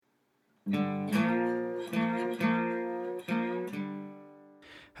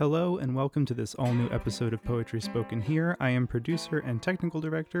Hello and welcome to this all-new episode of Poetry Spoken Here. I am producer and technical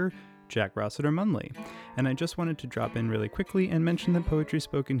director Jack Rossiter Munley, and I just wanted to drop in really quickly and mention that Poetry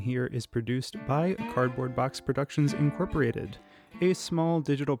Spoken Here is produced by Cardboard Box Productions Incorporated, a small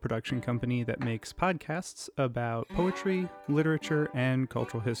digital production company that makes podcasts about poetry, literature, and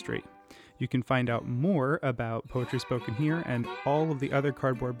cultural history. You can find out more about Poetry Spoken Here and all of the other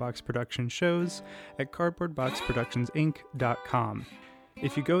Cardboard Box Production shows at cardboardboxproductionsinc.com.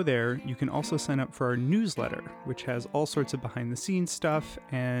 If you go there, you can also sign up for our newsletter, which has all sorts of behind-the-scenes stuff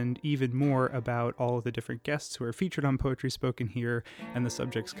and even more about all of the different guests who are featured on Poetry Spoken Here and the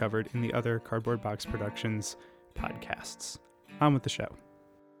subjects covered in the other Cardboard Box Productions podcasts. On with the show.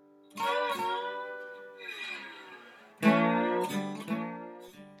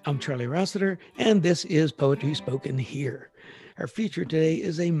 I'm Charlie Rossiter, and this is Poetry Spoken Here. Our feature today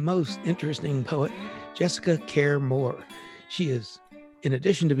is a most interesting poet, Jessica Care Moore. She is, in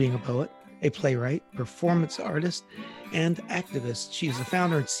addition to being a poet, a playwright, performance artist, and activist. She is the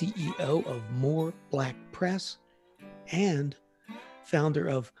founder and CEO of More Black Press and founder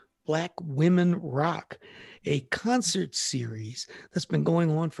of Black Women Rock, a concert series that's been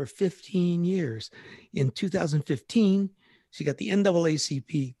going on for 15 years. In 2015, she got the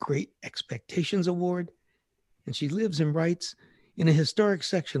NAACP Great Expectations Award, and she lives and writes in a historic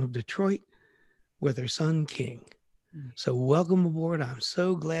section of Detroit with her son, King. So welcome aboard. I'm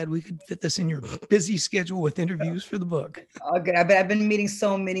so glad we could fit this in your busy schedule with interviews for the book. Oh, good. I've been meeting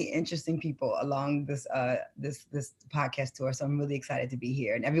so many interesting people along this podcast tour, so I'm really excited to be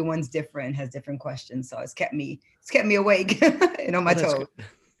here. And everyone's different, has different questions, so it's kept me awake and on my toes.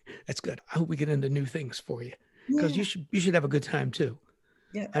 That's good. I hope we get into new things for you, because you should have a good time too.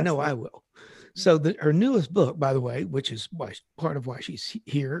 Yeah, I know I will. So her newest book, by the way, which is part of why she's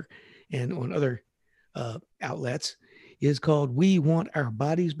here and on other outlets, is called We Want Our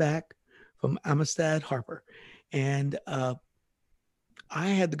Bodies Back, from Amistad Harper. And I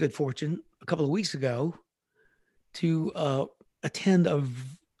had the good fortune a couple of weeks ago to attend a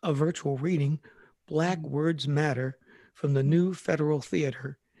virtual reading, Black Words Matter, from the New Federal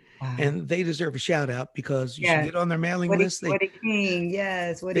Theater. Wow. And they deserve a shout out, because you should get on their mailing list.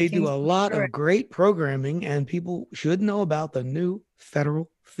 They do a lot of great programming, and people should know about the New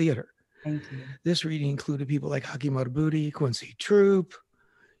Federal Theater. Thank you. This reading included people like Haki Madhubuti, Quincy Troop,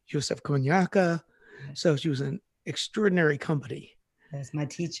 Joseph Konyaka. So she was an extraordinary company. That's my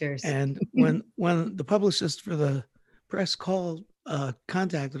teachers. And when the publicist for the press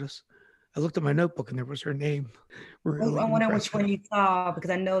contacted us, I looked at my notebook and there was her name. Really I wonder which one you saw,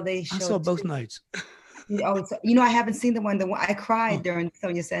 because I know they showed. I saw both nights. Oh, I haven't seen the one I cried during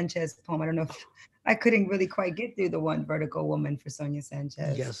Sonia Sanchez poem. I don't know if I couldn't really quite get through the one, Vertical Woman, for Sonia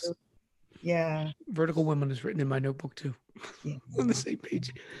Sanchez. Yes. So, yeah. Vertical Woman is written in my notebook too, on the same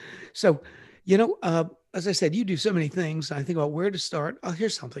page. So, as I said, you do so many things. I think about where to start. Oh,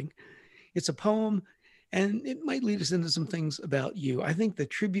 here's something. It's a poem, and it might lead us into some things about you. I think the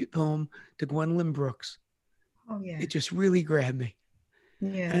tribute poem to Gwendolyn Brooks. Oh, yeah. It just really grabbed me.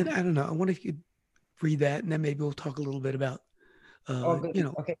 Yeah. And I don't know. I wonder if you'd read that, and then maybe we'll talk a little bit about,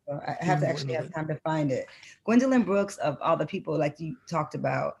 Okay, so I have to actually have time to find it. Gwendolyn Brooks, of all the people like you talked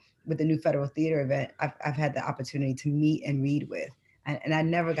about with the New Federal Theater event, I've had the opportunity to meet and read with, and I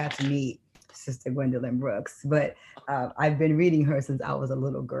never got to meet Sister Gwendolyn Brooks, but I've been reading her since I was a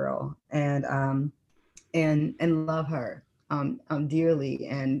little girl, and love her dearly,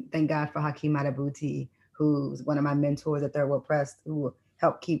 and thank God for Haki Madhubuti, who's one of my mentors at Third World Press, who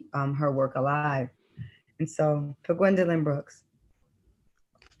helped keep her work alive. And so for Gwendolyn Brooks,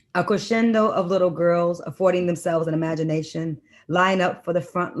 a crescendo of little girls affording themselves an imagination line up for the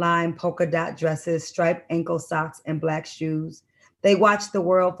front line, polka dot dresses, striped ankle socks, and black shoes. They watch the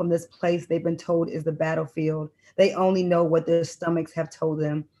world from this place they've been told is the battlefield. They only know what their stomachs have told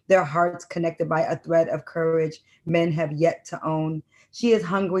them, their hearts connected by a thread of courage men have yet to own. She is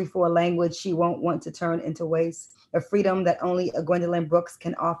hungry for a language she won't want to turn into waste, a freedom that only a Gwendolyn Brooks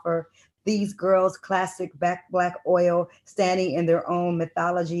can offer. These girls, classic black oil, standing in their own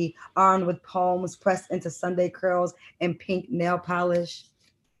mythology, armed with poems pressed into Sunday curls and pink nail polish.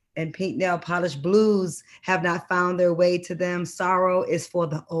 And pink nail polish blues have not found their way to them. Sorrow is for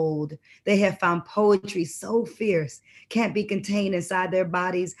the old. They have found poetry so fierce, can't be contained inside their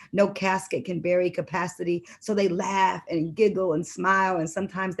bodies. No casket can bury capacity. So they laugh and giggle and smile, and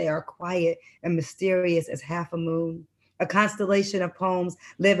sometimes they are quiet and mysterious as half a moon. A constellation of poems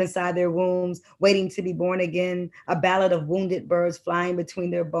live inside their wombs, waiting to be born again. A ballad of wounded birds flying between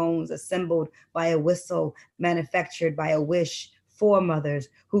their bones, assembled by a whistle, manufactured by a wish, foremothers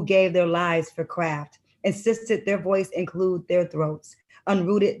who gave their lives for craft, insisted their voice include their throats.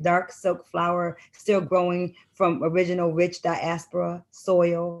 Unrooted dark silk flower still growing from original rich diaspora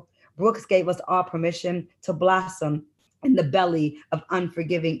soil. Brooks gave us all permission to blossom in the belly of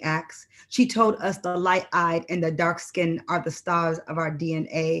unforgiving acts. She told us the light-eyed and the dark-skinned are the stars of our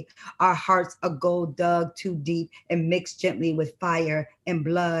DNA, our hearts a gold dug too deep and mixed gently with fire and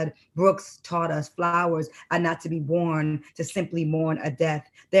blood. Brooks taught us flowers are not to be worn, to simply mourn a death.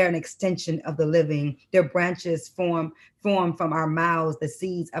 They're an extension of the living. Their branches form from our mouths, the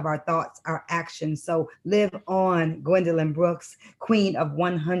seeds of our thoughts, our actions. So live on, Gwendolyn Brooks, queen of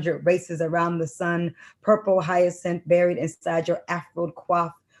 100 races around the sun, purple hyacinth buried inside your afro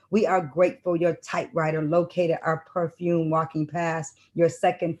coif. We are grateful your typewriter located our perfume walking past your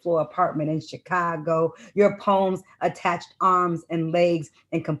second floor apartment in Chicago. Your poems attached arms and legs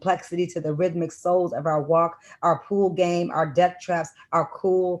and complexity to the rhythmic souls of our walk, our pool game, our death traps, our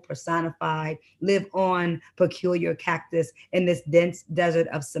cool personified. Live on, peculiar cactus in this dense desert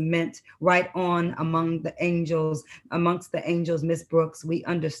of cement. Right on amongst the angels, Miss Brooks, we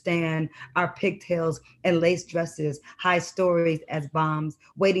understand our pigtails and lace dresses, high stories as bombs,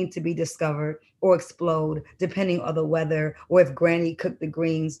 waiting to be discovered or explode, depending on the weather or if Granny cooked the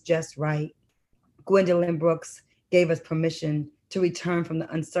greens just right. Gwendolyn Brooks gave us permission to return from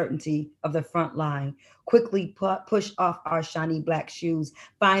the uncertainty of the front line, quickly push off our shiny black shoes,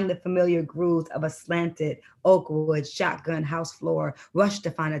 find the familiar grooves of a slanted oak wood shotgun house floor, rush to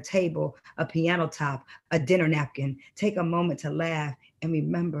find a table, a piano top, a dinner napkin, take a moment to laugh and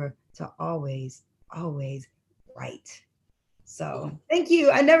remember to always, always write. So thank you.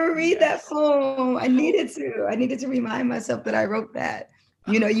 I never read that poem. I needed to remind myself that I wrote that.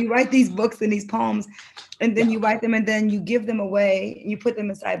 You know, you write these books and these poems, and then you write them and then you give them away, you put them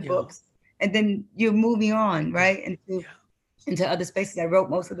inside books, and then you're moving on, right? Into other spaces. I wrote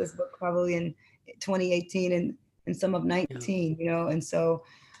most of this book probably in 2018 and some of 19, you know, and so,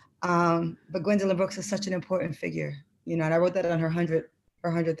 but Gwendolyn Brooks is such an important figure, you know, and I wrote that on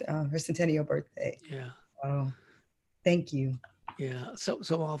her centennial birthday. Yeah. So, thank you. Yeah.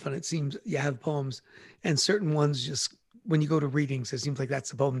 So often it seems you have poems and certain ones just, when you go to readings, it seems like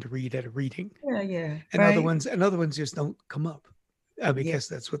that's the poem to read at a reading. Yeah. And other ones just don't come up. I guess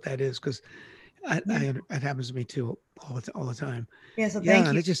that's what that is. Cause it happens to me too all the time. Yeah. So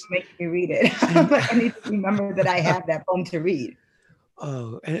thank you for making me read it. I need to remember that I have that poem to read.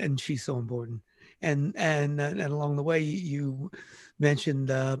 Oh, and she's so important. And along the way, you mentioned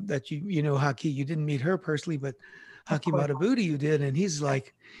that you know Haki. You didn't meet her personally, but Haki Madhubuti you did, and he's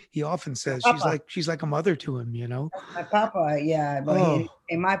like, he often says she's like a mother to him, you know. My papa, yeah, but he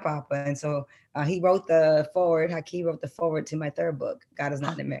and my papa, and so he wrote the forward. Haki wrote the forward to my third book, God Is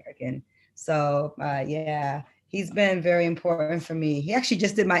Not an American. So yeah. He's been very important for me. He actually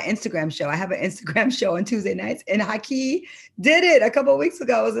just did my Instagram show. I have an Instagram show on Tuesday nights, and Haki did it a couple of weeks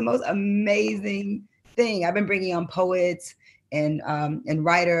ago. It was the most amazing thing. I've been bringing on poets and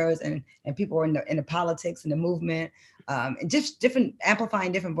writers and people in the politics and the movement, and just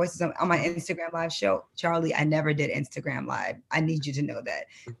amplifying different voices on my Instagram live show. Charlie, I never did Instagram live. I need you to know that.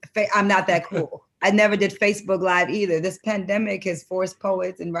 I'm not that cool. I never did Facebook live either. This pandemic has forced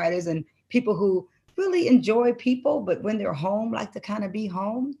poets and writers and people who really enjoy people, but when they're home, like to kind of be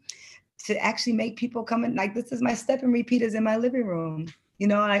home, to actually make people come in. Like, this is my step and repeaters in my living room. You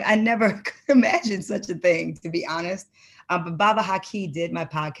know, I never could imagine such a thing, to be honest. But Baba Haki did my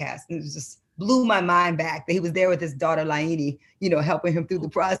podcast, and it just blew my mind back that he was there with his daughter Laini, you know, helping him through the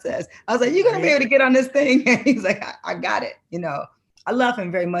process. I was like, "You're gonna be able to get on this thing?" And he's like, I got it. You know, I love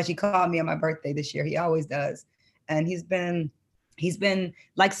him very much. He called me on my birthday this year. He always does, and he's been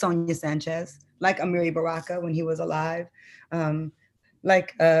like Sonia Sanchez, like Amiri Baraka when he was alive,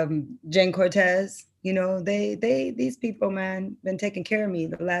 like Jane Cortez. You know, these people, man, been taking care of me.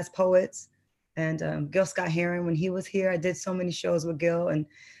 The Last Poets, and Gil Scott-Heron when he was here. I did so many shows with Gil, and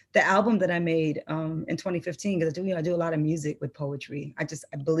the album that I made in 2015, because I do a lot of music with poetry. I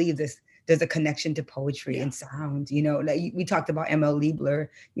believe there's a connection to poetry and sound. You know, like we talked about ML Liebler.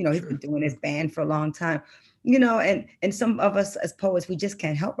 You know, he's been doing his band for a long time. You know, and some of us as poets, we just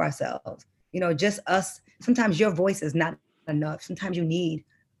can't help ourselves. You know, just us. Sometimes your voice is not enough. Sometimes you need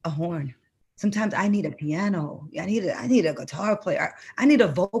a horn. Sometimes I need a piano. I need a guitar player. I need a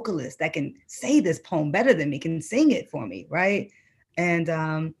vocalist that can say this poem better than me, can sing it for me, right? And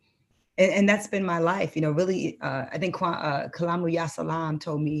that's been my life. You know, really. I think Kalamu Yasalam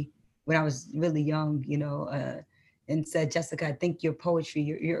told me when I was really young, you know, and said, "Jessica, I think your poetry,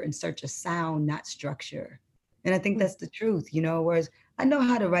 you're in search of sound, not structure." And I think that's the truth, you know, whereas I know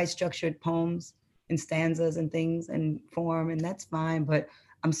how to write structured poems in stanzas and things and form, and that's fine. But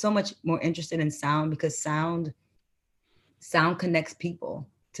I'm so much more interested in sound, because sound connects people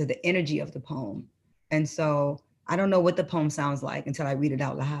to the energy of the poem. And so I don't know what the poem sounds like until I read it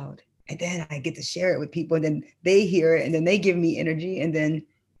out loud. And then I get to share it with people, and then they hear it, and then they give me energy, and then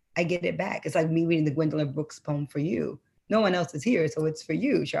I get it back. It's like me reading the Gwendolyn Brooks poem for you. No one else is here, so it's for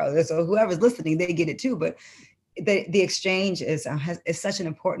you, Charlotte. So whoever's listening, they get it too. But the exchange is such an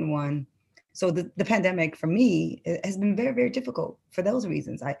important one. So the pandemic for me has been very, very difficult for those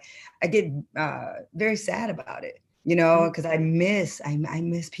reasons. I get very sad about it, because I miss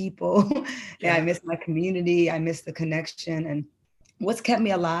people. Yeah, I miss my community. I miss the connection. And what's kept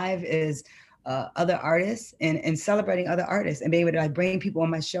me alive is other artists and celebrating other artists and being able to bring people on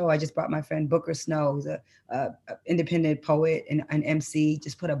my show. I just brought my friend Booker Snow, who's a independent poet and an MC,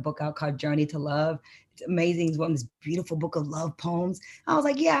 just put a book out called Journey to Love. It's amazing. He's written this beautiful book of love poems. I was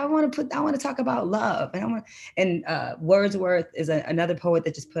like, yeah, I want to talk about love. And Wordsworth is another poet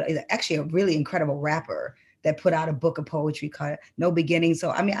that just is actually a really incredible rapper that put out a book of poetry called No Beginning.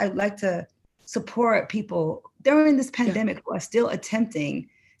 So, I mean, I'd like to support people during this pandemic who are still attempting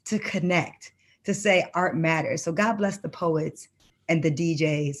to connect, to say art matters. So God bless the poets and the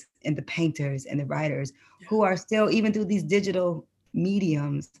DJs and the painters and the writers who are still, even through these digital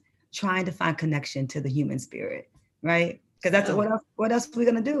mediums, trying to find connection to the human spirit, right? Because that's what else are we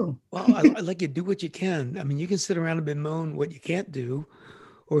gonna do? Well, I like you do what you can. I mean, you can sit around and bemoan what you can't do,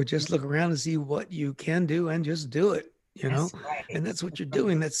 or just look around and see what you can do and just do it, Right. And that's what you're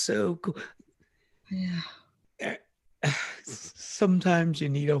doing. That's so cool. Yeah. Sometimes you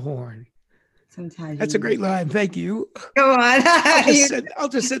need a horn. Sometimes that's a great line. Thank you. Come on. I'll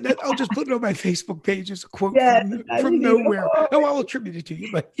just send that. I'll just put it on my Facebook page as a quote from nowhere. Oh, I'll attribute it to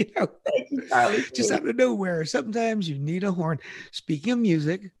you, but Thank you, Charlie. Just out of nowhere. Sometimes you need a horn. Speaking of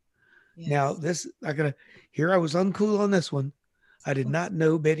music, now here I was uncool on this one. I did not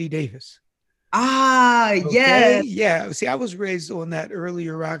know Betty Davis. Yes. Yeah. See, I was raised on that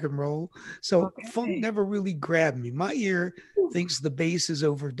earlier rock and roll. So funk never really grabbed me. My ear thinks the bass is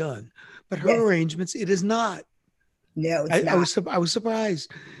overdone, but her arrangements, it is not. No, it's not. I was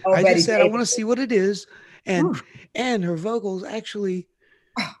surprised. Oh, I Betty just said, Davis. I want to see what it is. And her vocals actually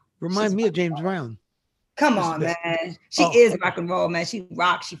remind me of James Brown. Come on, man. She is rock and roll, man. She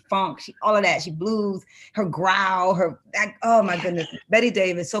rock, she funk, she all of that. She blues, her growl, oh my goodness. Betty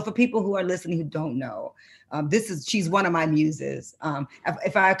Davis. So for people who are listening who don't know, she's one of my muses.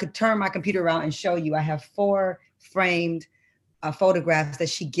 If I could turn my computer around and show you, I have 4 framed photographs that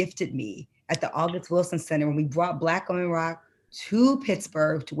she gifted me at the August Wilson Center when we brought Black Women Rock to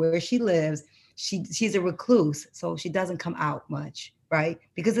Pittsburgh, to where she lives. She's a recluse, so she doesn't come out much, right?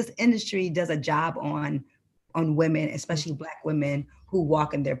 Because this industry does a job on women, especially Black women who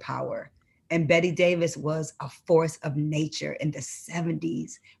walk in their power. And Betty Davis was a force of nature in the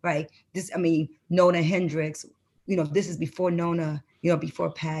 70s, right? Nona Hendrix, this is before Nona,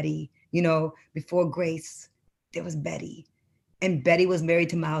 before Patty, before Grace, there was Betty. And Betty was married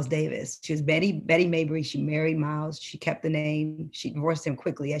to Miles Davis. She was Betty Mabry. She married Miles. She kept the name. She divorced him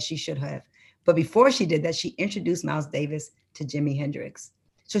quickly, as she should have. But before she did that, she introduced Miles Davis to Jimi Hendrix.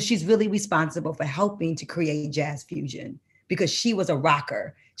 So she's really responsible for helping to create jazz fusion, because she was a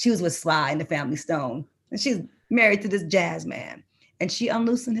rocker. She was with Sly and the Family Stone, and she's married to this jazz man. And she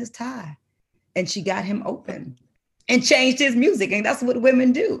unloosened his tie, and she got him open and changed his music. And that's what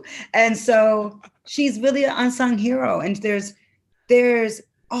women do. And so she's really an unsung hero. And there's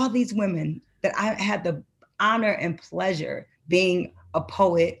all these women that I had the honor and pleasure being a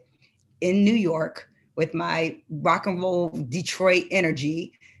poet in New York with my rock and roll Detroit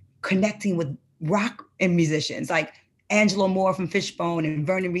energy, connecting with rock and musicians like Angela Moore from Fishbone and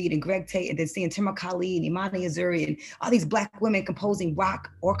Vernon Reid and Greg Tate, and then seeing Timur Khalid and Imani Azuri and all these Black women composing rock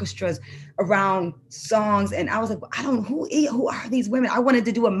orchestras around songs. And I was like, I don't know who are these women? I wanted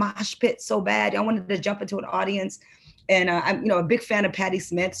to do a mosh pit so bad. I wanted to jump into an audience. And I'm a big fan of Patti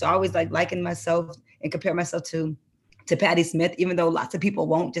Smith. So I always liken myself and compare myself to Patti Smith, even though lots of people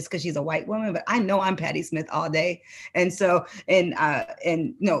won't, just because she's a white woman. But I know I'm Patti Smith all day. And so,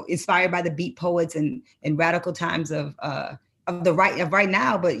 inspired by the beat poets and radical times of right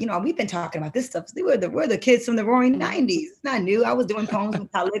now. But we've been talking about this stuff. We're the kids from the Roaring '90s. It's not new. I was doing poems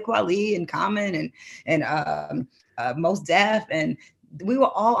with Talib Kweli and Common and Mos Def, and we were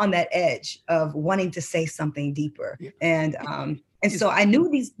all on that edge of wanting to say something deeper. Yeah. And so I knew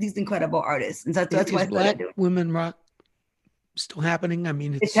these incredible artists, and that's why I started doing women rock. Still happening. I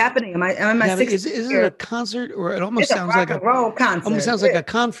mean, it's happening. Am I my is it a concert, or it almost sounds like a roll concert? Almost sounds like a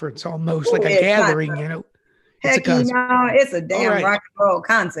conference, almost like a gathering. Heck, it's a damn rock and roll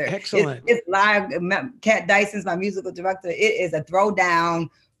concert. Excellent. It's live. Kat Dyson's my musical director. It is a throwdown,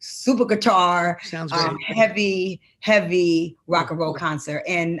 super guitar, heavy rock and roll concert.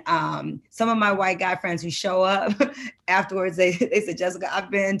 And some of my white guy friends who show up afterwards, they said, Jessica, I've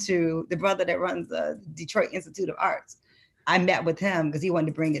been to the brother that runs the Detroit Institute of Arts. I met with him because he wanted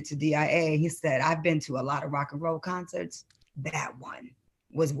to bring it to DIA. He said, I've been to a lot of rock and roll concerts. That one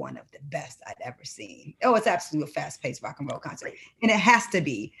was one of the best I'd ever seen. Oh, it's absolutely a fast-paced rock and roll concert. And it has to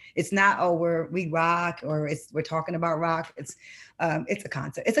be. It's not, we rock or we're talking about rock. It's a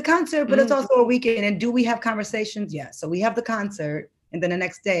concert. It's a concert, but it's also a weekend. And do we have conversations? Yes. So we have the concert, and then the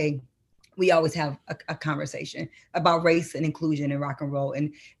next day, we always have a conversation about race and inclusion in rock and roll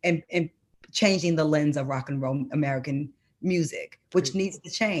and changing the lens of rock and roll American music, which needs to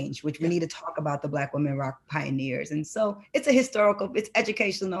change, which we need to talk about the Black women rock pioneers. And so it's it's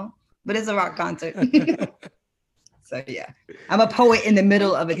educational, but it's a rock concert. So yeah, I'm a poet in the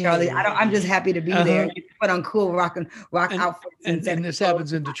middle of it, Charlie. I'm just happy to be there. Put on cool rock outfits. And this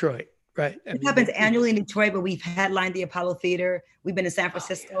happens in Detroit, right? It happens annually in Detroit, but we've headlined the Apollo Theater. We've been in San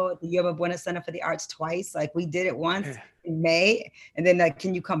Francisco at the Yerba Buena Center for the Arts twice. Like we did it once in May, and then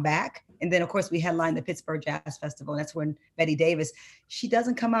can you come back? And then, of course, we headlined the Pittsburgh Jazz Festival. And that's when Betty Davis, she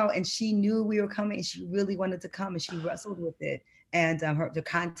doesn't come out, and she knew we were coming, and she really wanted to come, and she wrestled with it. And the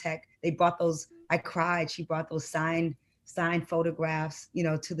contact, they brought those, I cried. She brought those signed photographs,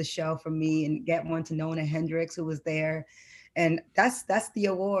 to the show for me, and get one to Nona Hendrix, who was there. And that's the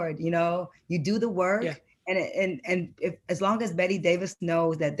award, you do the work. Yeah. And if, as long as Betty Davis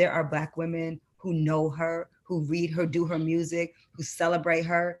knows that there are Black women who know her, who read her, do her music, who celebrate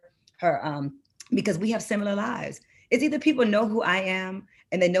her, because we have similar lives. It's either people know who I am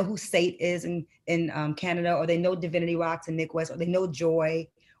and they know who Sate is in Canada, or they know Divinity Rocks and Nick West, or they know Joy,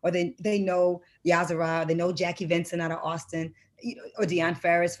 or they know Yazara, they know Jackie Vincent out of Austin, or Dionne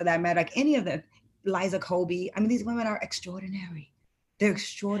Farris for that matter, like any of them, Liza Kobe. I mean, these women are extraordinary. They're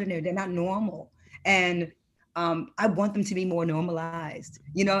extraordinary. They're not normal. And I want them to be more normalized.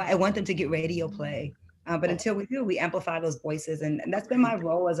 I want them to get radio play. But until we do, we amplify those voices. And that's been my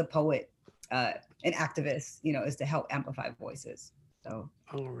role as a poet and activist, is to help amplify voices. So.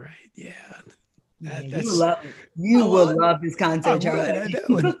 All right. Yeah. You will love this concert, Charlie. I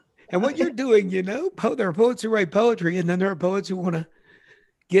know. And what you're doing, there are poets who write poetry, and then there are poets who want to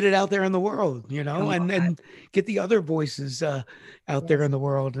get it out there in the world, and get the other voices out there in the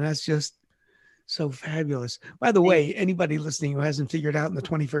world. And that's just so fabulous. By the way, anybody listening who hasn't figured out in the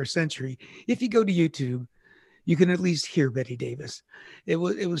 21st century, if you go to YouTube, you can at least hear Betty Davis. It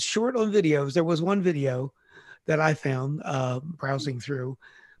was short on videos. There was one video that I found browsing through,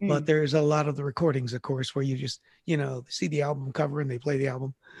 but there's a lot of the recordings, of course, where you just, see the album cover and they play the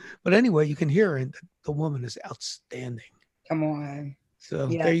album. But anyway, you can hear her, and the woman is outstanding. Come on. So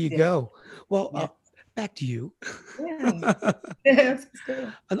there you go. Well, back to you. Yeah.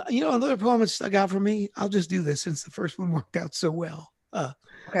 Another poem that stuck out for me. I'll just do this since the first one worked out so well.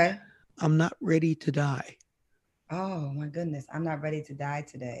 Okay. I'm not ready to die. Oh my goodness. I'm not ready to die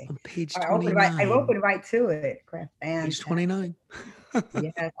today. On page 29. I opened right to it. Page 29.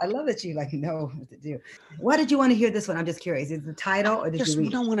 Yes. I love that you know what to do. Why did you want to hear this one? I'm just curious. Is it the title or did you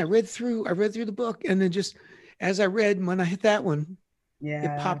read? When I read through the book, and then just as I read, when I hit that one,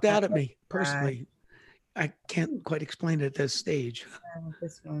 it popped out at me personally. I can't quite explain it at this stage.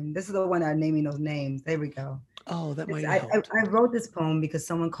 This is the one I'm naming those names. There we go. Oh, that might help. I wrote this poem because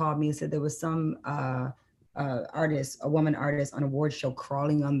someone called me and said there was some artist, a woman artist on an award show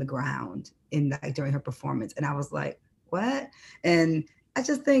crawling on the ground during her performance. And I was like, what? And I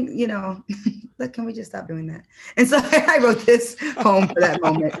just think, look, can we just stop doing that? And so I wrote this poem for that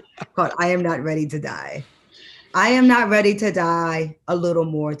moment called I Am Not Ready to Die. I am not ready to die a little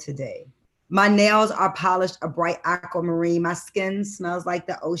more today. My nails are polished a bright aquamarine. My skin smells like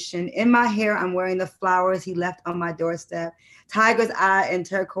the ocean. In my hair, I'm wearing the flowers he left on my doorstep. Tiger's eye and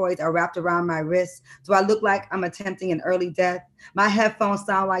turquoise are wrapped around my wrists. Do I look like I'm attempting an early death? My headphones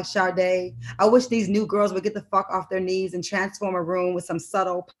sound like Sade. I wish these new girls would get the fuck off their knees and transform a room with some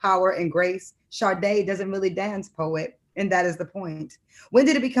subtle power and grace. Sade doesn't really dance, poet. And that is the point. When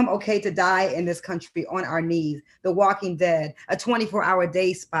did it become okay to die in this country on our knees? The Walking Dead, a 24-hour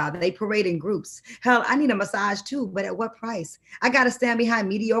day spa. They parade in groups. Hell, I need a massage too, but at what price? I got to stand behind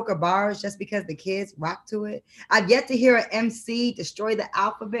mediocre bars just because the kids rock to it. I've yet to hear an MC destroy the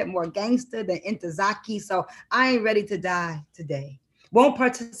alphabet more gangster than Intozaki, so I ain't ready to die today. Won't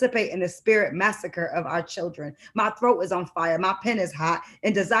participate in the spirit massacre of our children. My throat is on fire. My pen is hot.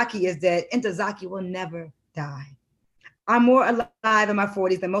 Intozaki is dead. Intozaki will never die. I'm more alive in my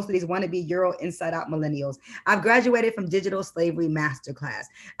 40s than most of these wannabe Euro inside out millennials. I've graduated from digital slavery masterclass.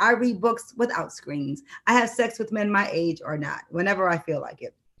 I read books without screens. I have sex with men my age or not, whenever I feel like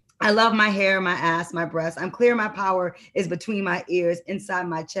it. I love my hair, my ass, my breasts. I'm clear my power is between my ears, inside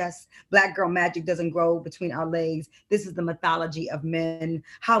my chest. Black girl magic doesn't grow between our legs. This is the mythology of men.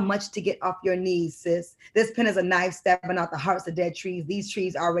 How much to get off your knees, sis? This pen is a knife stabbing out the hearts of dead trees. These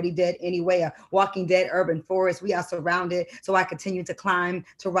trees are already dead anyway. A walking dead urban forest. We are surrounded, so I continue to climb,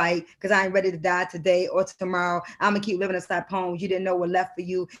 to write, because I ain't ready to die today or tomorrow. I'm going to keep living inside poems you didn't know were left for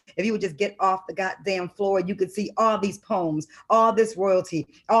you. If you would just get off the goddamn floor, you could see all these poems, all this royalty,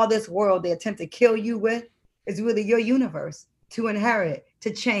 all this world they attempt to kill you with is really your universe to inherit, to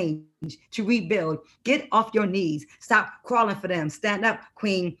change, to rebuild. Get off your knees. Stop crawling for them. Stand up,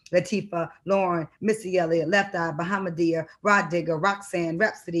 Queen Latifah, Lauren, Missy Elliott, Left Eye, Bahamadia, Rod Digger, Roxanne,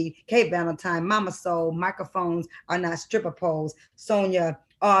 Rhapsody, Kate Valentine, Mama Soul. Microphones are not stripper poles. Sonia,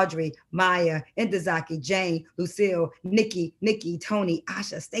 Audrey, Maya, Indazaki, Jane, Lucille, Nikki, Tony,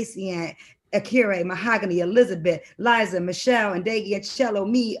 Asha, Stacey Ann, Akira, Mahogany, Elizabeth, Liza, Michelle, and Daggy, Cello,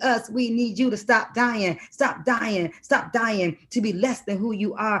 me, us, we need you to stop dying, to be less than who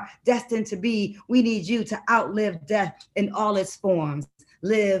you are destined to be. We need you to outlive death in all its forms.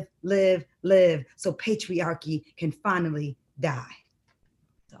 Live, live, live, so patriarchy can finally die.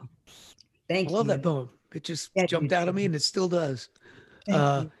 So, thank you. I love that poem. It just jumped out of me, and it still does.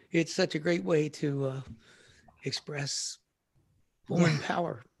 It's such a great way to express woman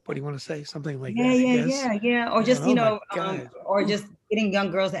power. What do you want to say? Something like that? Yeah. Or just, or just getting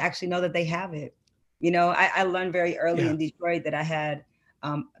young girls to actually know that they have it. I learned very early in Detroit that I had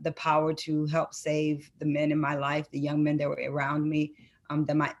the power to help save the men in my life, the young men that were around me,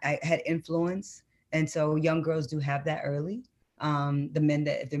 I had influence. And so young girls do have that early. If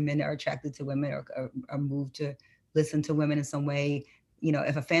the men are attracted to women or are moved to listen to women in some way,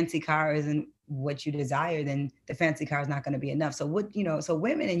 if a fancy car isn't what you desire, then the fancy car is not going to be enough. So so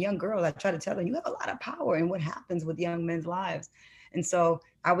women and young girls, I try to tell them, you have a lot of power in what happens with young men's lives. And so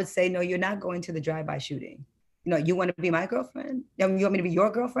I would say, no, you're not going to the drive-by shooting. You want to be my girlfriend? You want me to be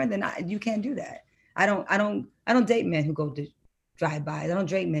your girlfriend? Then you can't do that. I don't date men who go to drive-bys. I don't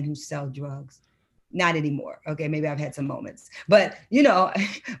date men who sell drugs. Not anymore. Okay, maybe I've had some moments, but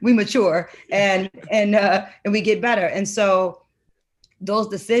we mature and we get better. And so those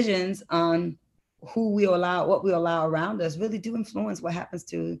decisions on what we allow around us really do influence what happens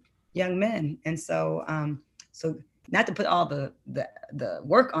to young men. And so, so not to put all the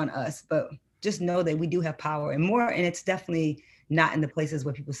work on us, but just know that we do have power and more. And it's definitely not in the places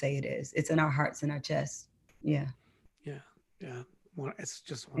where people say it is. It's in our hearts and our chests. Yeah. Well, it's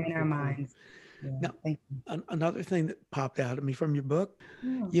just wonderful. In our minds. Yeah, now, thank you. Another thing that popped out at me from your book,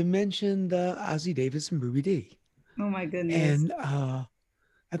 you mentioned Ossie Davis and Ruby Dee. Oh my goodness. And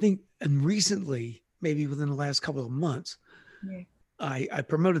I think, and recently, maybe within the last couple of months, I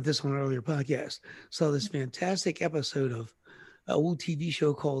promoted this on an earlier podcast. Saw this fantastic episode of an old TV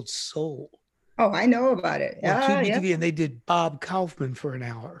show called Soul. Oh, I know about it. TV, and they did Bob Kaufman for an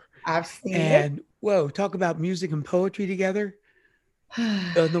hour. I've seen it. And whoa, talk about music and poetry together,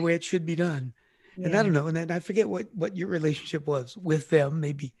 the way it should be done. Yeah. And I don't know, and then I forget what your relationship was with them,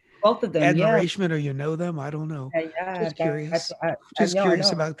 maybe. Both of them, admiration, or you know them. I don't know. Just curious.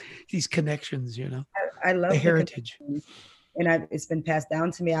 Curious about these connections. I love the heritage, and it's been passed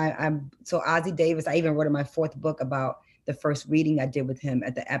down to me. I'm so Ossie Davis. I even wrote in my 4th book about the first reading I did with him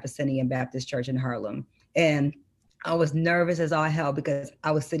at the Abyssinian Baptist Church in Harlem, and I was nervous as all hell because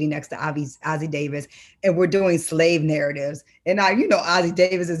I was sitting next to Ossie Davis, and we're doing slave narratives. And Ossie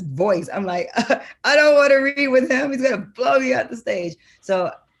Davis's voice. I'm like, I don't want to read with him. He's gonna blow me out the stage.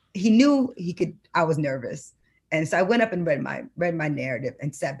 So he knew he could. I was nervous, and so I went up and read my narrative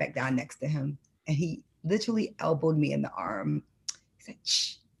and sat back down next to him. And he literally elbowed me in the arm. He said,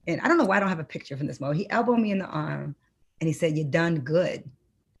 "Shh." And I don't know why I don't have a picture from this moment. He elbowed me in the arm, and he said, "You done good."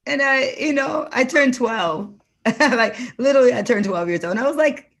 And I turned 12. Like literally, I turned 12 years old, and I was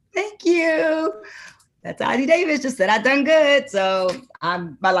like, "Thank you." That's Ossie Davis just said I done good. So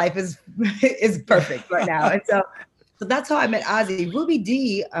my life is perfect right now, and so that's how I met Ossie. Ruby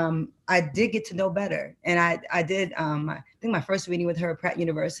Dee, I did get to know better, and I did. I think my first reading with her at Pratt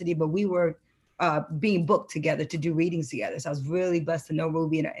University, but we were being booked together to do readings together. So I was really blessed to know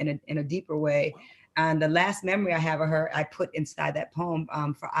Ruby in a deeper way. And the last memory I have of her, I put inside that poem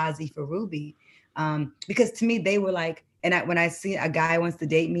for Ossie, for Ruby. Because to me, they were like, and when I see a guy wants to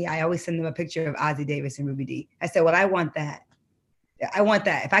date me, I always send them a picture of Ossie Davis and Ruby Dee. I said, well, I want that. I want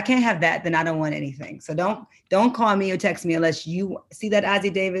that. If I can't have that, then I don't want anything. So don't call me or text me unless you see that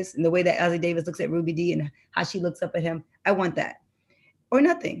Ossie Davis and the way that Ossie Davis looks at Ruby Dee and how she looks up at him. I want that or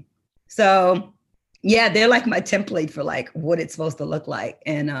nothing. So yeah, they're like my template for like what it's supposed to look like.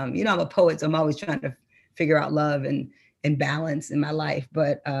 And I'm a poet, so I'm always trying to figure out love and balance in my life.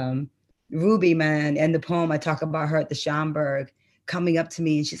 But Ruby, man, and the poem I talk about her at the Schomburg coming up to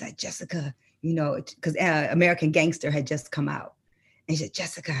me and she's like, Jessica, because American Gangster had just come out. And she said,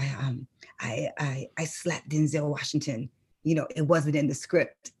 Jessica, I slapped Denzel Washington. It wasn't in the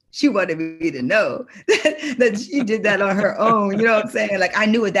script. She wanted me to know that she did that on her own. You know what I'm saying? Like, I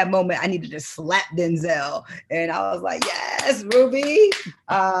knew at that moment I needed to slap Denzel. And I was like, yes, Ruby.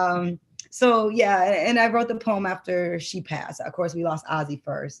 So yeah, and I wrote the poem after she passed. Of course, we lost Ossie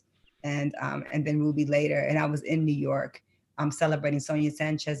first and then Ruby later. And I was in New York celebrating Sonia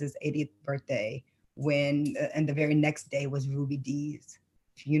Sanchez's 80th birthday and the very next day was Ruby Dee's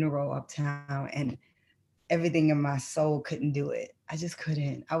funeral uptown, and everything in my soul couldn't do it. I just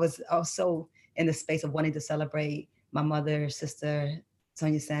couldn't. I was so in the space of wanting to celebrate my mother's sister,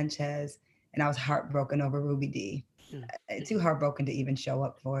 Sonia Sanchez, and I was heartbroken over Ruby Dee. Too heartbroken to even show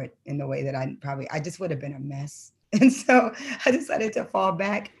up for it in the way that I just would have been a mess. And so I decided to fall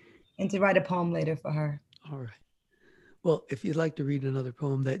back and to write a poem later for her. All right. Well, if you'd like to read another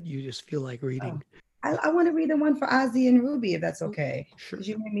poem that you just feel like reading. I want to read the one for Ossie and Ruby, if that's okay. Sure. Because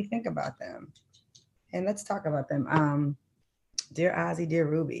you made me think about them. And let's talk about them. Dear Ossie, dear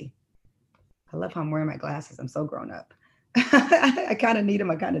Ruby. I love how I'm wearing my glasses. I'm so grown up. I kind of need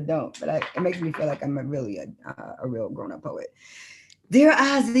them, I kind of don't. But it makes me feel like I'm really a real grown up poet. Dear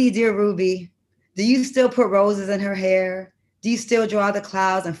Ossie, dear Ruby. Do you still put roses in her hair? Do you still draw the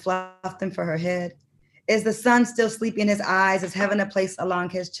clouds and fluff them for her head? Is the sun still sleepy in his eyes? Is heaven a place along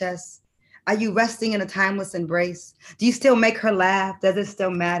his chest? Are you resting in a timeless embrace? Do you still make her laugh? Does it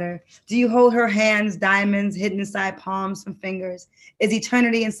still matter? Do you hold her hands, diamonds hidden inside palms and fingers? Is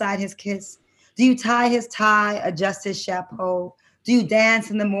eternity inside his kiss? Do you tie his tie, adjust his chapeau? Do you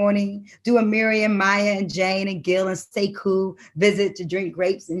dance in the morning? Do a Miriam, Maya, and Jane, and Gil, and Sekou visit to drink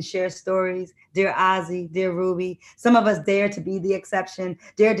grapes and share stories? Dear Ossie, dear Ruby, some of us dare to be the exception,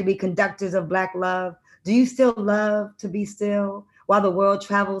 dare to be conductors of Black love. Do you still love to be still while the world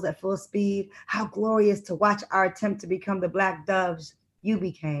travels at full speed? How glorious to watch our attempt to become the Black doves you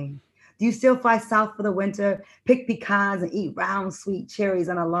became. Do you still fly south for the winter, pick pecans and eat round sweet cherries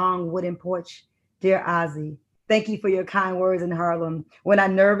on a long wooden porch? Dear Ossie, thank you for your kind words in Harlem when I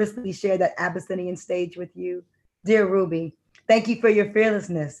nervously shared that Abyssinian stage with you. Dear Ruby, thank you for your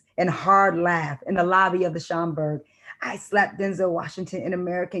fearlessness and hard laugh in the lobby of the Schomburg. I slapped Denzel Washington in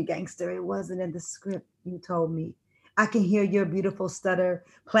American Gangster. It wasn't in the script, you told me. I can hear your beautiful stutter,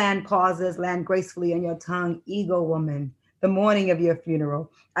 planned pauses land gracefully on your tongue, ego woman. The morning of your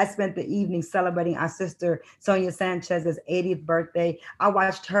funeral, I spent the evening celebrating our sister Sonia Sanchez's 80th birthday. I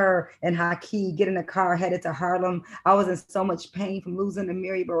watched her and Haki get in a car headed to Harlem. I was in so much pain from losing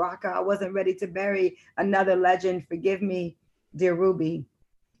Amiri Baraka. I wasn't ready to bury another legend. Forgive me, dear Ruby,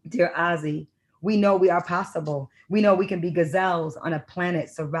 dear Ossie. We know we are possible. We know we can be gazelles on a planet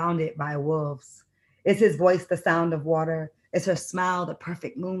surrounded by wolves. Is his voice the sound of water? Is her smile the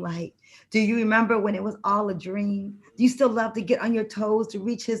perfect moonlight? Do you remember when it was all a dream? Do you still love to get on your toes, to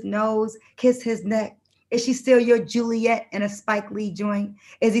reach his nose, kiss his neck? Is she still your Juliet in a Spike Lee joint?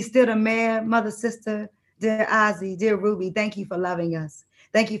 Is he still the mayor, mother, sister? Dear Ossie, dear Ruby, thank you for loving us.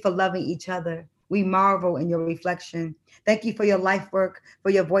 Thank you for loving each other. We marvel in your reflection. Thank you for your life work, for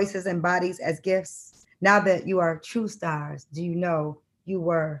your voices and bodies as gifts. Now that you are true stars, do you know you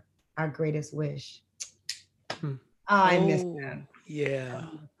were our greatest wish? I miss them. Yeah.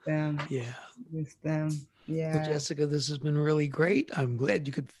 Them. Yeah. Miss them. Yeah. Well, Jessica, this has been really great. I'm glad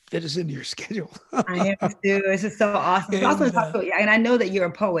you could fit us into your schedule. I am too. This is so awesome. And I know that you're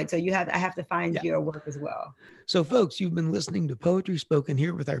a poet, so I have to find your work as well. So, folks, you've been listening to Poetry Spoken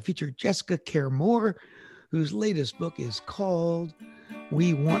here with our featured Jessica Care Moore, whose latest book is called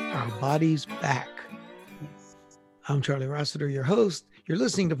We Want Our Bodies Back. Yes. I'm Charlie Rossiter, your host. You're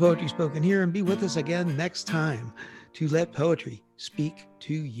listening to Poetry Spoken here, and be with us again next time to let poetry speak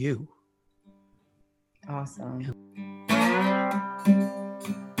to you. Awesome.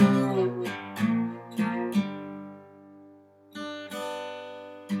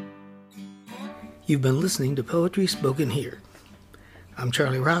 You've been listening to Poetry Spoken Here. I'm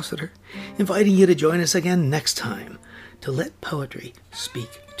Charlie Rossiter, inviting you to join us again next time to let poetry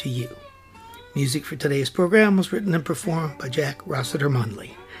speak to you. Music for today's program was written and performed by Jack Rossiter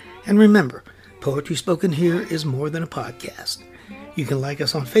Munley. And remember, Poetry Spoken Here is more than a podcast. You can like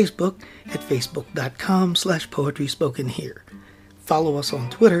us on Facebook at facebook.com/poetryspokenhere. follow us on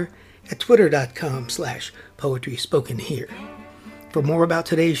Twitter at twitter.com/poetryspokenhere. For more about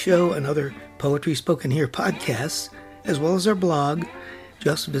today's show and other Poetry Spoken Here podcasts, as well as our blog,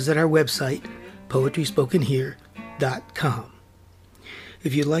 just visit our website, poetryspokenhere.com.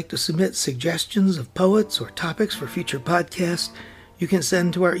 If you'd like to submit suggestions of poets or topics for future podcasts, you can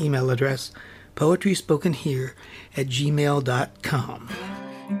send to our email address, poetryspokenhere@gmail.com.